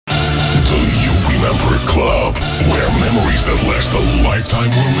Remember Club, where memories that last a lifetime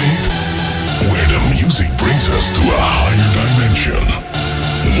were made, where the music brings us to a higher dimension.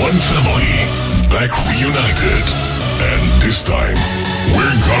 One family, back reunited, and this time,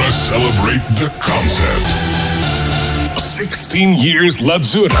 we're gonna celebrate the concept. 16 years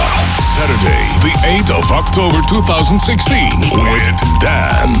LAZURRA, Saturday, the 8th of October 2016, with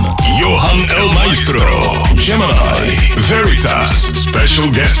Dan, Johan El Maestro, Gemini, Veritas,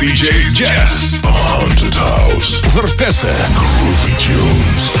 special guest DJs Jazz, Haunted House, Vertesse, Groovy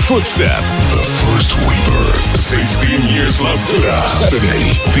Tunes, Footstep, The First Rebirth. 16 years LAZURRA,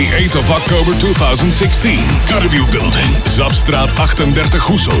 Saturday, the 8th of October 2016, Caribou Building, Zapstraat 38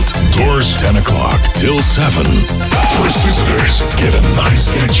 Hoeselt, doors 10 o'clock till 7. First visitors get a nice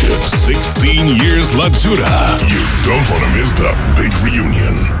gadget. 16 years LAZURRA. You don't want to miss the big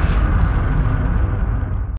reunion.